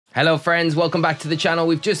Hello friends, welcome back to the channel.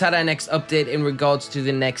 We've just had our next update in regards to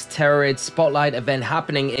the next Tera Raid Spotlight event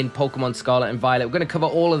happening in Pokemon Scarlet and Violet. We're going to cover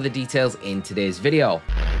all of the details in today's video.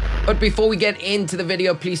 But before we get into the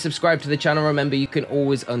video, please subscribe to the channel. Remember, you can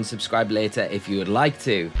always unsubscribe later if you would like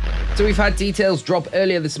to. So we've had details drop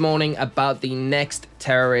earlier this morning about the next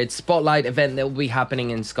Tera Raid Spotlight event that will be happening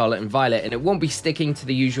in Scarlet and Violet, and it won't be sticking to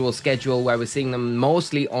the usual schedule where we're seeing them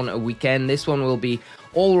mostly on a weekend. This one will be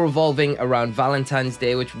all revolving around Valentine's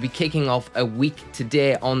Day, which will be kicking off a week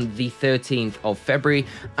today on the 13th of February,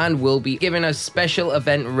 and will be giving us special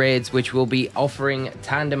event raids which will be offering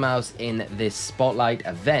Tandemaus in this Spotlight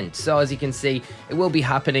event. So as you can see, it will be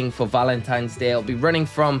happening for Valentine's Day. It'll be running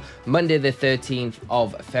from Monday the 13th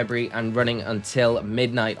of February and running until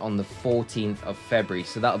midnight on the 14th of February.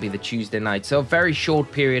 So that'll be the Tuesday night. So a very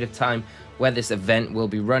short period of time where this event will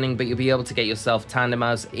be running, but you'll be able to get yourself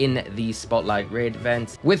Tandemaus in the Spotlight Raid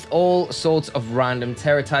event with all sorts of random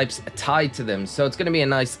Tera types tied to them. So it's going to be a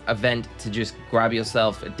nice event to just grab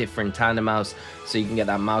yourself a different Tandemaus so you can get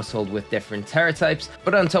that mouse hold with different Tera types.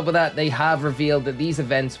 But on top of that, they have revealed that these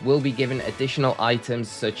events will be given additional items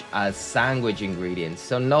such as sandwich ingredients.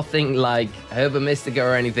 So nothing like Herba Mystica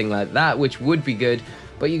or anything like that, which would be good.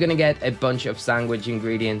 But you're going to get a bunch of sandwich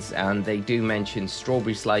ingredients, and they do mention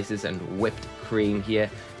strawberry slices and whipped cream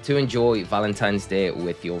here to enjoy Valentine's Day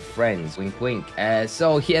with your friends. Wink, wink.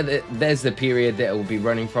 So here, there's the period that it will be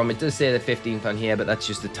running from. It does say the 15th on here, but that's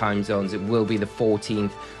just the time zones. It will be the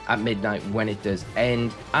 14th at midnight when it does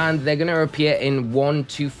end. And they're going to appear in 1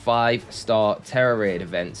 to 5 star Tera Raid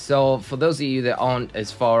events. So for those of you that aren't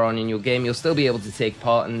as far on in your game, you'll still be able to take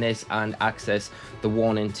part in this and access the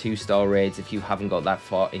 1 and 2 star raids if you haven't got that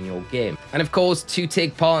far in your game. And of course, to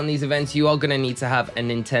take part in these events, you are going to need to have a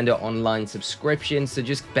Nintendo Online subscription. So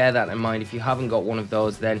just bear that in mind. If you haven't got one of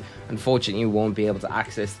those, then unfortunately you won't be able to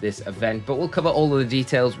access this event. But we'll cover all of the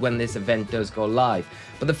details when this event does go live.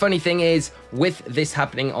 But the funny thing is, with this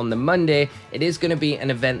happening on the Monday, it is going to be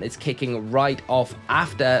an event that's kicking right off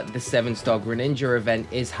after the 7-star Greninja event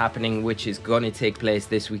is happening, which is going to take place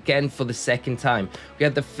this weekend for the second time. We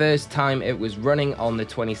had the first time it was running on the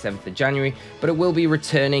 27th of January, but it will be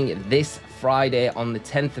returning this Friday on the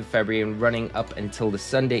 10th of February and running up until the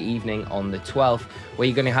Sunday evening on the 12th, where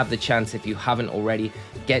you're going to have the chance, if you haven't already,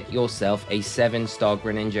 get yourself a 7-star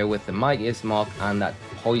Greninja with the Mightiest Mark and that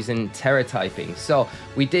Poison Tera typing. So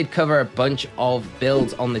we did cover a bunch of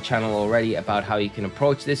builds on the channel already about how you can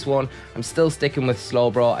approach this one. I'm still sticking with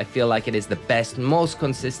Slowbro. I feel like it is the best, most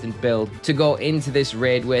consistent build to go into this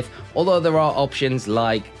raid with, although there are options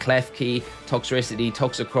like Klefki, Toxtricity,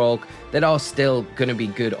 Toxicroak that are still going to be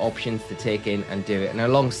good options to take in and do it. And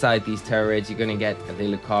alongside these Tera Raids, you're going to get the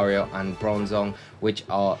Lucario and Bronzong, which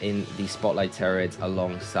are in the Spotlight Tera Raids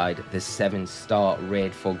alongside the 7-star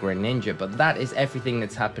raid for Greninja. But that is everything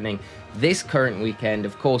that's happening this current weekend.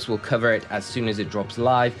 Of course, we'll cover it as soon as it drops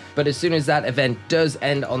live. But as soon as that event does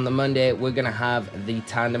end on the Monday, we're going to have the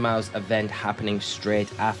Tandemaus event happening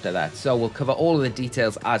straight after that. So we'll cover all of the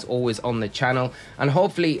details as always on the channel. And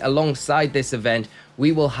hopefully alongside this event,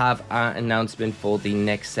 we will have our announcement for the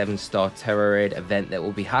next 7-star Tera Raid event that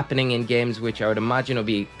will be happening in games, which I would imagine will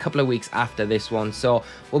be a couple of weeks after this one. So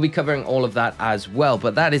we'll be covering all of that as well.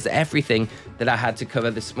 But that is everything that I had to cover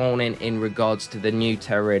this morning in regards to the new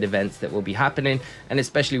Tera Raid events that will be happening, and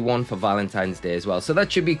especially one for Valentine's Day as well. So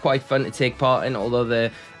that should be quite fun to take part in, although the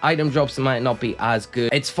item drops might not be as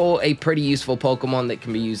good. It's for a pretty useful Pokemon that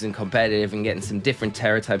can be used in competitive, and getting some different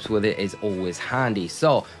Tera types with it is always handy.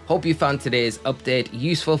 So hope you found today's update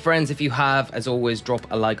useful, friends. If you have, as always, drop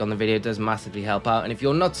a like on the video. It does massively help out. And if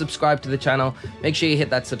you're not subscribed to the channel, make sure you hit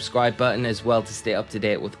that subscribe button as well to stay up to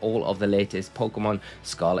date with all of the latest Pokemon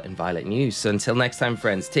Scarlet and Violet news. So until next time,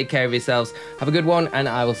 friends, take care of yourselves, have a good one, and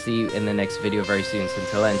I will see you in the next video very soon. So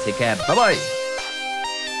until then, take care, bye bye.